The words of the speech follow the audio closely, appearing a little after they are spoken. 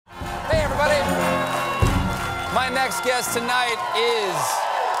My next guest tonight is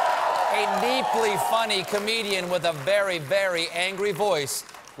a deeply funny comedian with a very, very angry voice,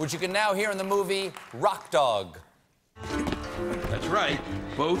 which you can now hear in the movie Rock Dog. That's right,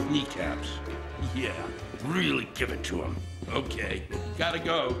 both kneecaps. Yeah, really give it to him. Okay, gotta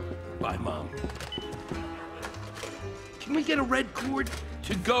go. Bye, Mom. Can we get a red cord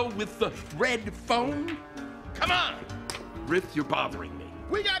to go with the red phone? Come on! Riff, you're bothering me.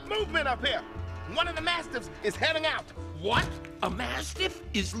 We got movement up here. One of the mastiffs is heading out. What? A mastiff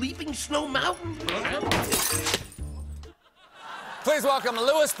is leaving Snow Mountain? Please welcome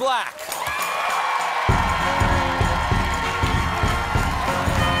Lewis Black.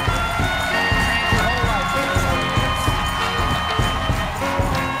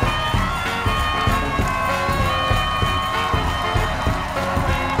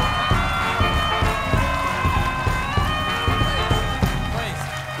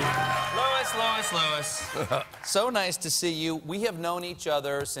 Lewis. So nice to see you. We have known each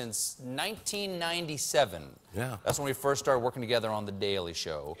other since 1997. Yeah. That's when we first started working together on The Daily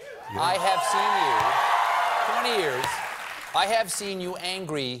Show. Yeah. I have seen you, 20 years, I have seen you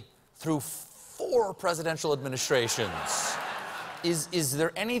angry through 4 presidential administrations. Is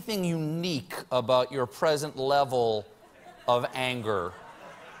there anything unique about your present level of anger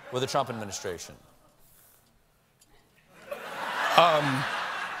with the Trump administration?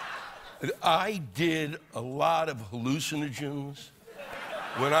 I did a lot of hallucinogens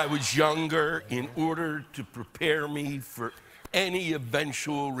when I was younger in order to prepare me for any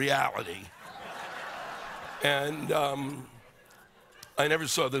eventual reality. And I never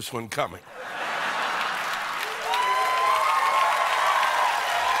saw this one coming.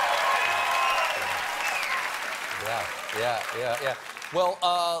 Yeah. Well,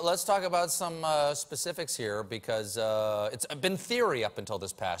 let's talk about some specifics here, because it's been theory up until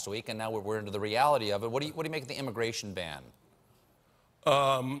this past week, and now we're into the reality of it. What do you make of the immigration ban?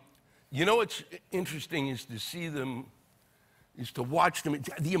 You know what's interesting is to see them, is to watch them.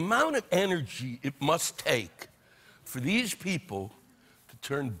 The amount of energy it must take for these people to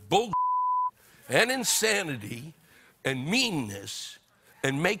turn bull and insanity and meanness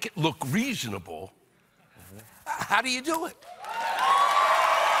and make it look reasonable. How do you do it?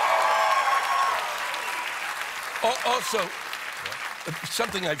 Also,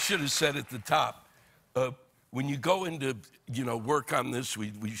 something I should have said at the top, when you go into, work on this,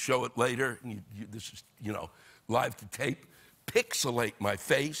 we show it later, and this is, live to tape, pixelate my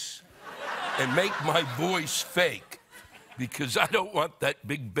face and make my voice fake, because I don't want that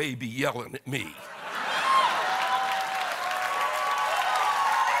big baby yelling at me.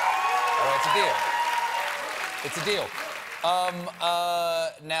 Well, it's a deal. It's a deal.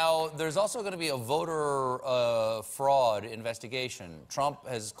 Now, there's also going to be a voter fraud investigation. Trump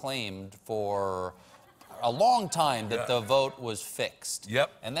has claimed for a long time that the vote was fixed.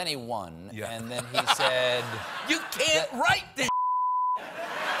 Yep. And then he won. Yep. And then he said... You can't write this.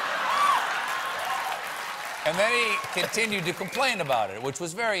 And then he continued to complain about it, which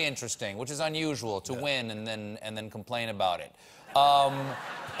was very interesting, which is unusual to win and then complain about it.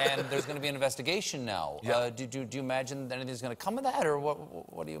 And there's going to be an investigation now. Yeah. Do you imagine that anything's going to come of that, or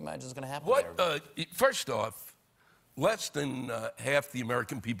what do you imagine is going to happen there? First off, less than half the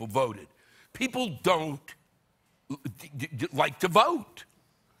American people voted. People don't like to vote.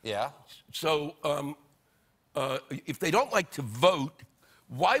 Yeah. So if they don't like to vote,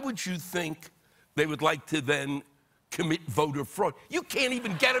 why would you think they would like to then commit voter fraud? You can't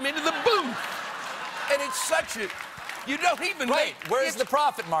even get them into the booth. And it's such a... You don't even... Right. Where's the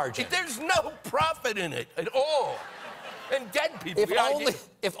profit margin? There's no profit in it at all. And dead people...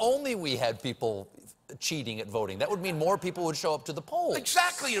 If only we had people cheating at voting. That would mean more people would show up to the polls.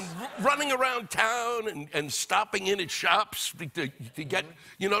 Exactly, and running around town and stopping in at shops to get,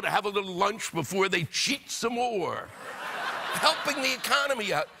 to have a little lunch before they cheat some more. Helping the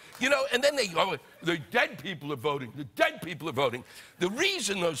economy out. And then they go, the dead people are voting, the dead people are voting. The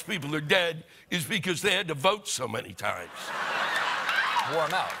reason those people are dead is because they had to vote so many times. Wore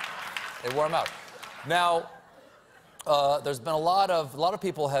them out. They wore them out. Now, there's been a lot of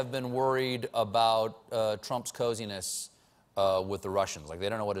people have been worried about Trump's coziness with the Russians. Like, they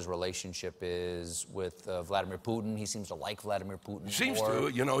don't know what his relationship is with Vladimir Putin. He seems to like Vladimir Putin. Seems to,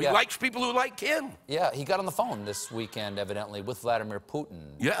 he likes people who like him. Yeah, he got on the phone this weekend, evidently, with Vladimir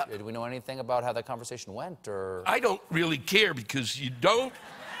Putin. Yeah. Do we know anything about how that conversation went, or? I don't really care, because you don't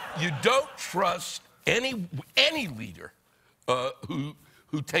trust any leader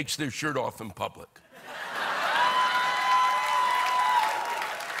who takes their shirt off in public.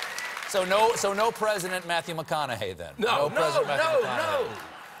 So no President Matthew McConaughey then? No. President Matthew McConaughey.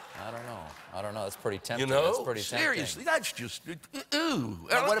 I don't know. I don't know. That's pretty tempting. You know, that's pretty seriously, tempting. that's just ooh.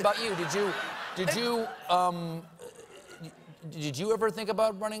 Now, what about you? Did you ever think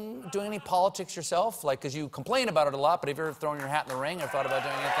about doing any politics yourself? Like, because you complain about it a lot, but have you ever thrown your hat in the ring or thought about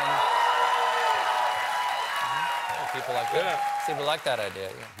doing anything? People like that. Yeah. People like that idea.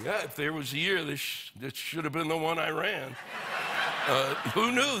 Yeah, if there was a year, this should have been the one I ran.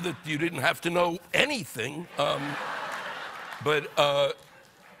 Who knew that you didn't have to know anything? But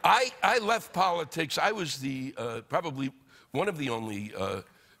I left politics. I was probably one of the only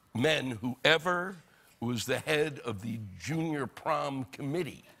men who ever was the head of the junior prom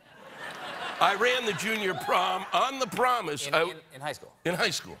committee. I ran the junior prom on the promise. In high school? In high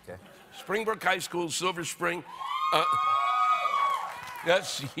school. Okay. Springbrook High School, Silver Spring.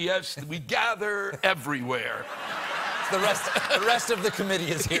 Yes, we gather everywhere. The rest of the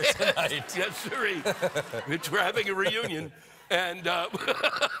committee is here tonight. Yes, sirree. We're having a reunion, and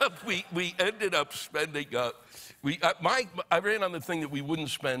we ended up spending. I ran on the thing that we wouldn't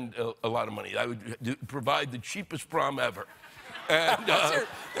spend a lot of money. I would provide the cheapest prom ever. And that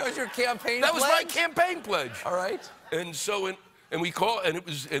was your campaign. That was my campaign pledge. All right. And so, and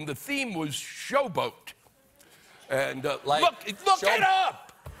the theme was Showboat. And look it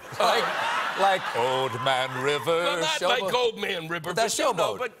up. Like Old Man River. Well, not like Old Man River, but that's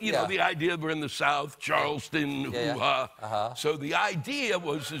Showboat. But you know, the idea, we're in the South, Charleston, hoo-ha. So the idea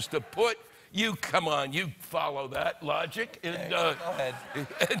was to put you follow that logic, and go ahead.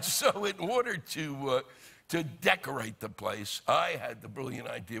 And so in order to decorate the place, I had the brilliant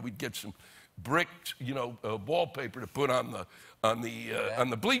idea. We'd get some bricked, wallpaper to put on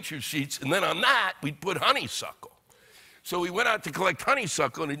the bleacher seats, and then on that we'd put honeysuckle. So we went out to collect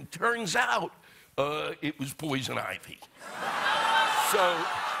honeysuckle, and it turns out it was poison ivy.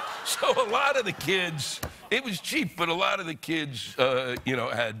 So a lot of the kids, it was cheap, but a lot of the kids, there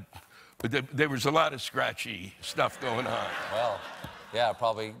was a lot of scratchy stuff going on. Well, yeah,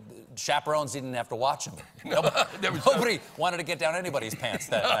 probably chaperones didn't have to watch them. Nobody wanted to get down anybody's pants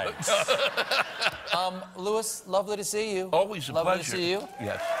that night. Louis, lovely to see you. Always a pleasure. Lovely to see you.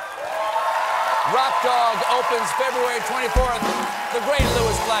 Yes. Rock Dog opens February 24th. The great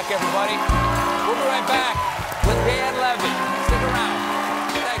Louis Black, everybody. We'll be right back with Dan Levy.